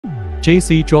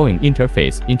jcdrawing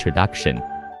interface introduction.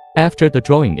 After the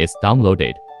drawing is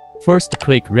downloaded, first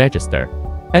click Register.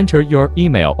 Enter your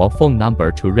email or phone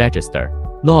number to register.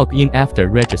 Log in after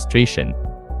registration.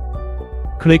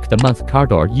 Click the month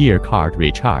card or year card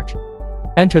recharge.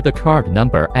 Enter the card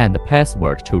number and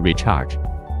password to recharge.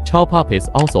 Top-up is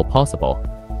also possible.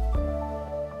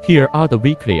 Here are the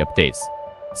weekly updates.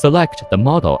 Select the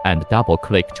model and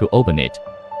double-click to open it.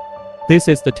 This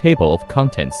is the table of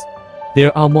contents.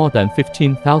 There are more than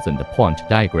 15,000 point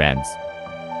diagrams.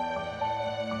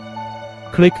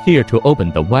 Click here to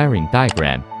open the wiring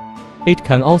diagram. It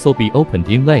can also be opened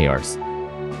in layers.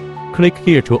 Click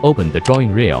here to open the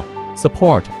drawing reel.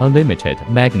 Support unlimited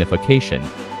magnification.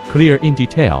 Clear in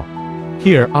detail.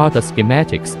 Here are the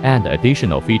schematics and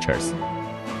additional features.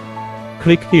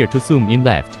 Click here to zoom in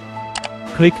left.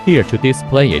 Click here to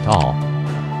display it all.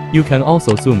 You can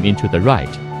also zoom into the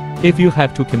right. If you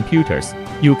have two computers,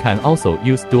 you can also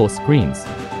use dual screens.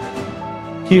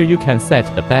 Here you can set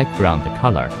the background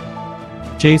color.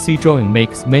 jcdrawing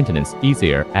makes maintenance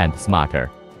easier and smarter.